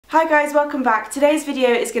Hi guys, welcome back. Today's video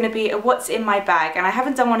is going to be a what's in my bag, and I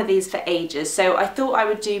haven't done one of these for ages, so I thought I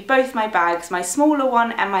would do both my bags, my smaller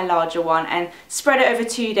one and my larger one, and spread it over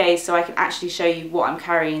 2 days so I can actually show you what I'm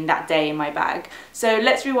carrying that day in my bag. So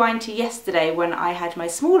let's rewind to yesterday when I had my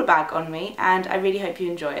smaller bag on me, and I really hope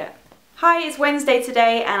you enjoy it. Hi, it's Wednesday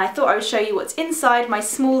today and I thought I would show you what's inside my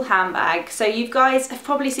small handbag. So you guys have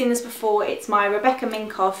probably seen this before. It's my Rebecca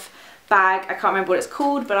Minkoff bag. I can't remember what it's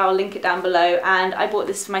called, but I'll link it down below, and I bought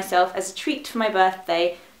this for myself as a treat for my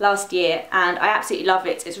birthday last year and I absolutely love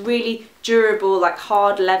it. It's really durable, like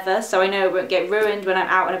hard leather, so I know it won't get ruined when I'm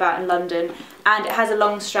out and about in London, and it has a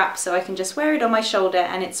long strap so I can just wear it on my shoulder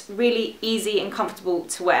and it's really easy and comfortable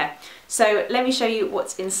to wear. So let me show you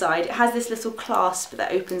what's inside. It has this little clasp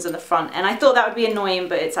that opens on the front, and I thought that would be annoying,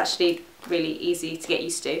 but it's actually really easy to get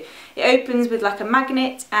used to. It opens with like a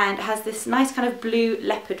magnet and it has this nice kind of blue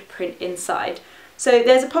leopard print inside. So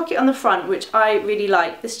there's a pocket on the front which I really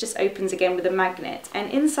like. This just opens again with a magnet,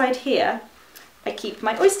 and inside here I keep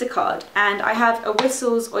my Oyster card, and I have a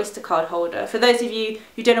Whistles Oyster card holder. For those of you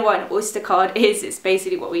who don't know what an Oyster card is, it's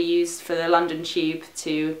basically what we use for the London Tube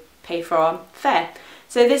to pay for our fare.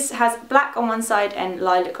 So this has black on one side and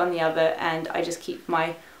lilac on the other, and I just keep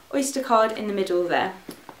my Oyster card in the middle there.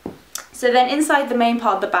 So then inside the main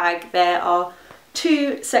part of the bag there are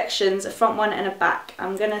two sections, a front one and a back.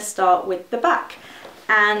 I'm going to start with the back.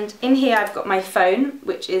 And in here I've got my phone,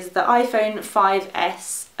 which is the iPhone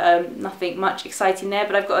 5S. Nothing much exciting there,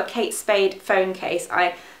 but I've got a Kate Spade phone case.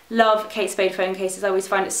 I love Kate Spade phone cases. I always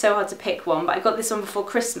find it so hard to pick one, but I got this one before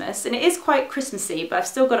Christmas and it is quite Christmassy, but I've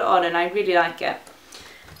still got it on and I really like it.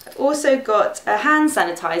 I've also got a hand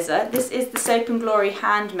sanitizer. This is the Soap and Glory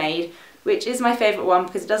Handmade, which is my favourite one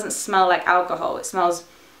because it doesn't smell like alcohol. It smells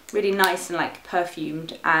really nice and like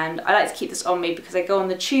perfumed, and I like to keep this on me because I go on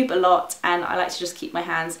the tube a lot and I like to just keep my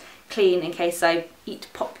hands clean in case I eat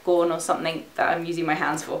popcorn or something that I'm using my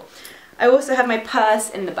hands for. I also have my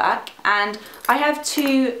purse in the back, and I have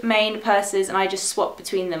two main purses and I just swap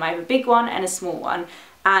between them. I have a big one and a small one,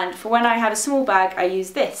 and for when I have a small bag I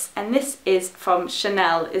use this, and this is from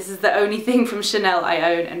Chanel. This is the only thing from Chanel I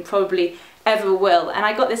own and probably ever will, and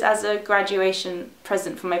I got this as a graduation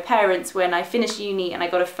present from my parents when I finished uni and I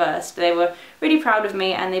got a first. They were really proud of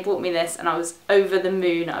me and they bought me this and I was over the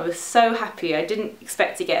moon. I was so happy. I didn't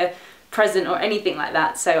expect to get a present or anything like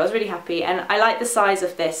that, so I was really happy, and I like the size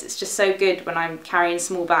of this. It's just so good when I'm carrying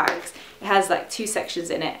small bags. It has like two sections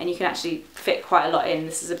in it and you can actually fit quite a lot in.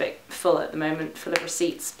 This is a bit full at the moment, full of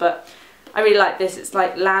receipts, but I really like this. It's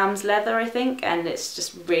like lamb's leather, I think, and it's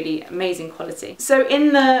just really amazing quality. So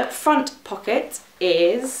in the front pocket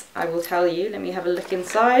is, I will tell you, let me have a look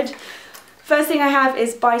inside. First thing I have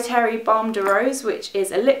is By Terry Balm de Rose, which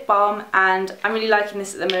is a lip balm, and I'm really liking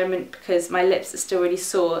this at the moment because my lips are still really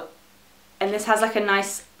sore, and this has like a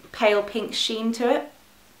nice pale pink sheen to it.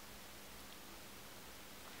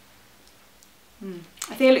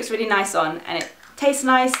 I think it looks really nice on, and it tastes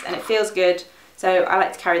nice and it feels good. So I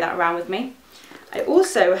like to carry that around with me. I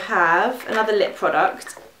also have another lip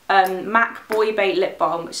product, MAC Boy Bait Lip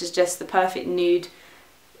Balm, which is just the perfect nude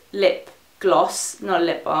lip gloss. Not a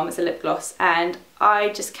lip balm, it's a lip gloss. And I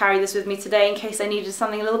just carry this with me today in case I needed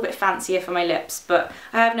something a little bit fancier for my lips. But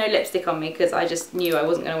I have no lipstick on me because I just knew I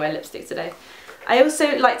wasn't going to wear lipstick today. I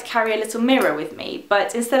also like to carry a little mirror with me,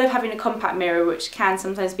 but instead of having a compact mirror, which can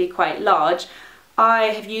sometimes be quite large, I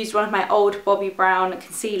have used one of my old Bobbi Brown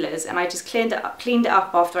concealers and I just cleaned it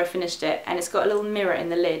up after I finished it, and it's got a little mirror in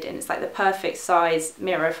the lid and it's like the perfect size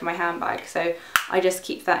mirror for my handbag, so I just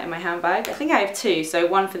keep that in my handbag. I think I have two, so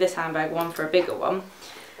one for this handbag, one for a bigger one.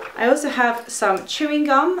 I also have some chewing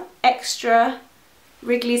gum, extra,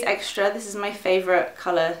 Wrigley's Extra. This is my favourite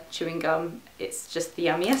colour chewing gum, it's just the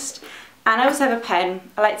yummiest. And I also have a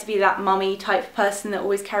pen. I like to be that mummy type person that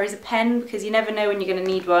always carries a pen because you never know when you're going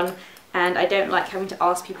to need one, and I don't like having to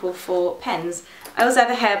ask people for pens. I also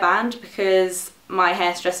have a hairband because my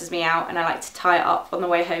hair stresses me out and I like to tie it up on the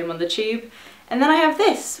way home on the tube. And then I have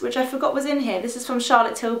this, which I forgot was in here. This is from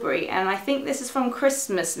Charlotte Tilbury, and I think this is from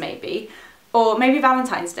Christmas maybe, or maybe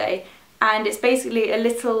Valentine's Day, and it's basically a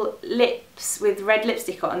little lips with red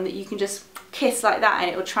lipstick on that you can just kiss like that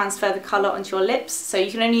and it will transfer the colour onto your lips. So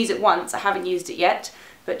you can only use it once. I haven't used it yet,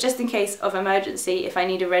 but just in case of emergency, if I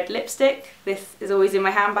need a red lipstick, this is always in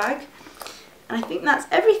my handbag. And I think that's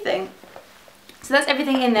everything. So that's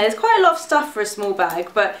everything in there. There's quite a lot of stuff for a small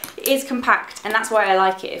bag, but it is compact and that's why I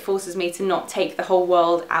like it. It forces me to not take the whole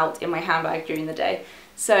world out in my handbag during the day.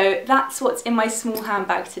 So that's what's in my small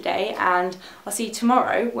handbag today, and I'll see you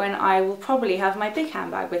tomorrow when I will probably have my big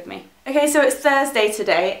handbag with me. Okay, so it's Thursday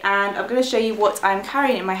today and I'm going to show you what I'm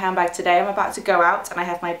carrying in my handbag today. I'm about to go out and I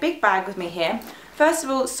have my big bag with me here. First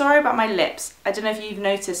of all, sorry about my lips. I don't know if you've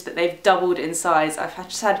noticed, but they've doubled in size. I've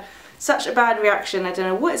just had such a bad reaction. I don't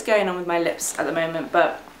know what is going on with my lips at the moment,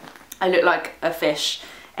 but I look like a fish.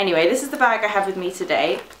 Anyway, this is the bag I have with me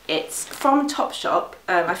today. It's from Topshop.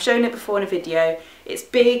 I've shown it before in a video. It's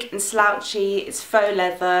big and slouchy, it's faux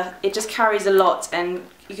leather, it just carries a lot and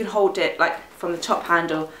you can hold it like from the top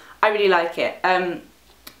handle. I really like it.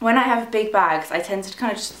 When I have big bags, I tend to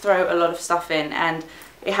kind of just throw a lot of stuff in, and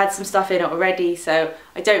it had some stuff in it already, so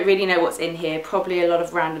I don't really know what's in here, probably a lot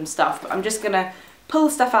of random stuff, but I'm just gonna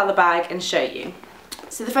pull stuff out of the bag and show you.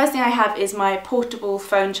 So the first thing I have is my portable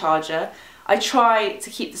phone charger. I try to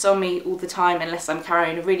keep this on me all the time unless I'm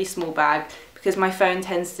carrying a really small bag, because my phone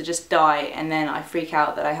tends to just die and then I freak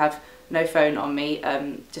out that I have no phone on me,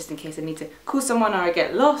 just in case I need to call someone or I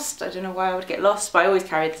get lost. I don't know why I would get lost, but I always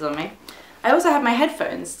carry this on me. I also have my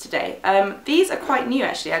headphones today. These are quite new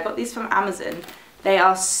actually. I got these from Amazon. They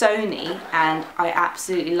are Sony and I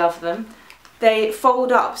absolutely love them. They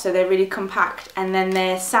fold up, so they're really compact, and then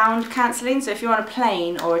they're sound cancelling, so if you're on a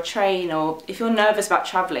plane or a train, or if you're nervous about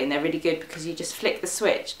travelling, they're really good because you just flick the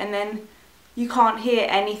switch and then you can't hear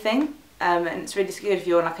anything, and it's really good if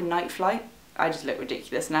you're on like a night flight. I just look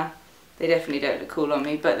ridiculous now. They definitely don't look cool on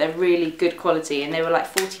me, but they're really good quality, and they were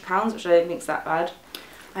like £40, which I don't think is that bad.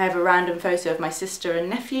 I have a random photo of my sister and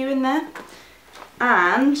nephew in there,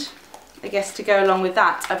 and I guess to go along with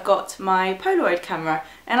that, I've got my Polaroid camera,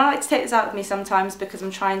 and I like to take this out with me sometimes because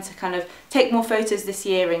I'm trying to kind of take more photos this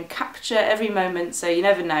year and capture every moment, so you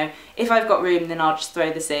never know. If I've got room, then I'll just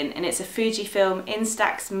throw this in, and it's a Fujifilm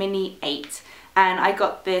Instax Mini 8, and I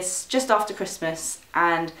got this just after Christmas,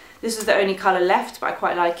 and this was the only colour left, but I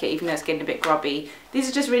quite like it even though it's getting a bit grubby. These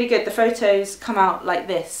are just really good. The photos come out like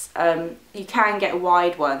this. You can get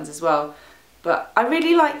wide ones as well, but I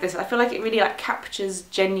really like this. I feel like it really like captures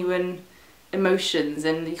genuine emotions,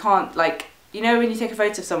 and you can't, like, you know when you take a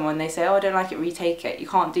photo of someone they say, oh I don't like it, retake it. You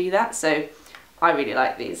can't do that, so I really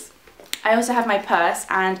like these. I also have my purse,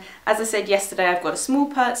 and as I said yesterday, I've got a small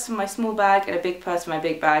purse for my small bag and a big purse for my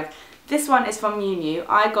big bag. This one is from Miu Miu.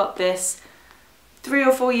 I got this 3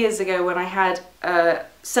 or 4 years ago when I had a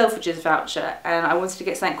Selfridges voucher and I wanted to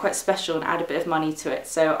get something quite special and add a bit of money to it,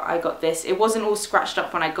 so I got this. It wasn't all scratched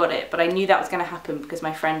up when I got it, but I knew that was going to happen because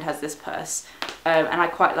my friend has this purse, and I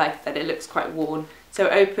quite like that it looks quite worn. So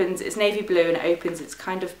it opens, it's navy blue, and it opens, it's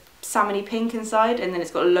kind of salmony pink inside, and then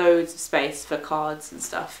it's got loads of space for cards and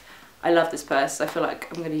stuff. I love this purse. I feel like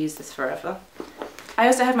I'm going to use this forever. I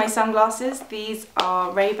also have my sunglasses. These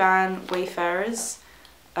are Ray-Ban Wayfarers,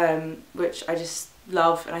 which I just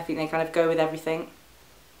love, and I think they kind of go with everything.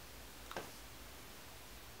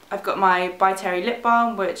 I've got my By Terry lip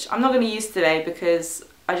balm, which I'm not going to use today because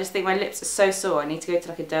I just think my lips are so sore. I need to go to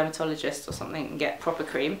like a dermatologist or something and get proper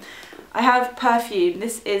cream. I have perfume.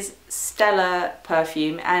 This is Stella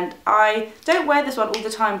perfume, and I don't wear this one all the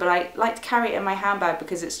time, but I like to carry it in my handbag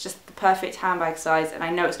because it's just the perfect handbag size, and I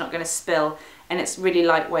know it's not going to spill, and it's really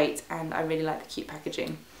lightweight, and I really like the cute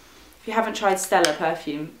packaging. If you haven't tried Stella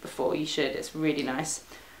perfume before, you should. It's really nice.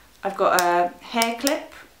 I've got a hair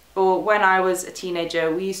clip, or when I was a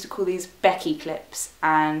teenager we used to call these Becky clips,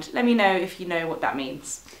 and let me know if you know what that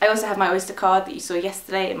means. I also have my Oyster card that you saw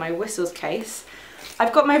yesterday in my whistles case.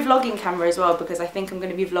 I've got my vlogging camera as well because I think I'm going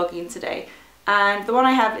to be vlogging today, and the one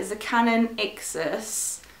I have is a Canon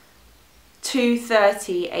IXUS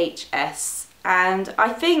 230HS, and I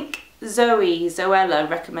think Zoella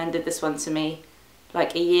recommended this one to me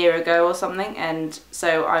like a year ago or something, and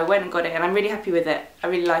so I went and got it, and I'm really happy with it. I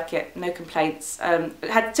really like it, no complaints.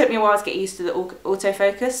 It took me a while to get used to the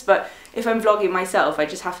autofocus, but if I'm vlogging myself I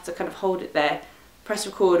just have to kind of hold it there, press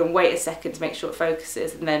record and wait a second to make sure it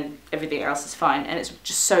focuses, and then everything else is fine, and it's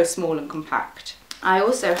just so small and compact. I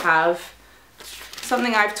also have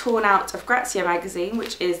something I've torn out of Grazia magazine,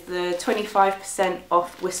 which is the 25%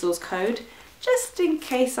 off Whistles code, just in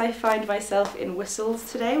case I find myself in Whistles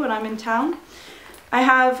today when I'm in town. I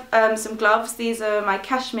have some gloves. These are my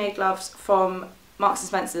cashmere gloves from Marks &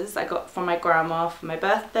 Spencer's that I got from my grandma for my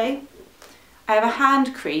birthday. I have a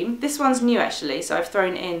hand cream. This one's new actually, so I've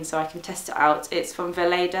thrown it in so I can test it out. It's from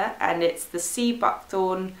Veleda, and it's the Sea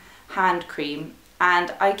Buckthorn hand cream.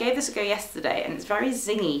 And I gave this a go yesterday, and it's very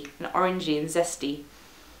zingy and orangey and zesty.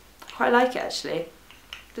 I quite like it actually.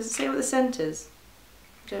 Does it say what the scent is?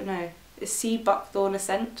 I don't know. Is Sea Buckthorn a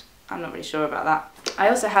scent? I'm not really sure about that. I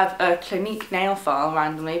also have a Clinique nail file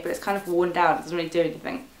randomly, but it's kind of worn down. It doesn't really do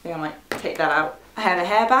anything. I think I might take that out. I have a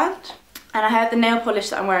hairband, and I have the nail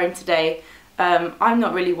polish that I'm wearing today. I'm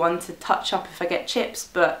not really one to touch up if I get chips,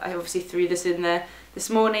 but I obviously threw this in there this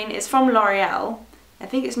morning. It's from L'Oreal. I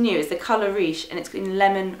think it's new. It's the Ever Riche, and it's in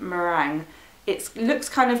Lemon Meringue. It looks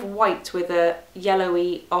kind of white with a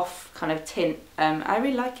yellowy off kind of tint. I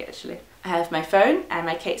really like it actually. I have my phone and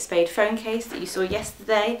my Kate Spade phone case that you saw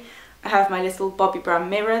yesterday. I have my little Bobbi Brown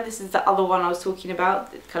mirror. This is the other one I was talking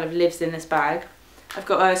about. It kind of lives in this bag. I've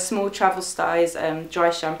got a small travel size dry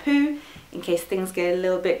shampoo in case things get a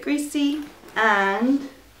little bit greasy. And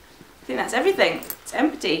I think that's everything. It's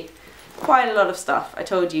empty. Quite a lot of stuff. I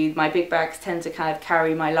told you my big bags tend to kind of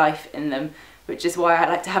carry my life in them, which is why I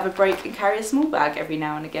like to have a break and carry a small bag every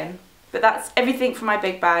now and again. But that's everything from my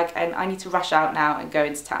big bag, and I need to rush out now and go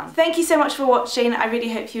into town. Thank you so much for watching. I really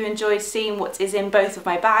hope you enjoyed seeing what is in both of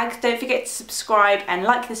my bags. Don't forget to subscribe and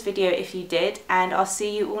like this video if you did, and I'll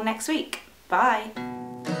see you all next week. Bye!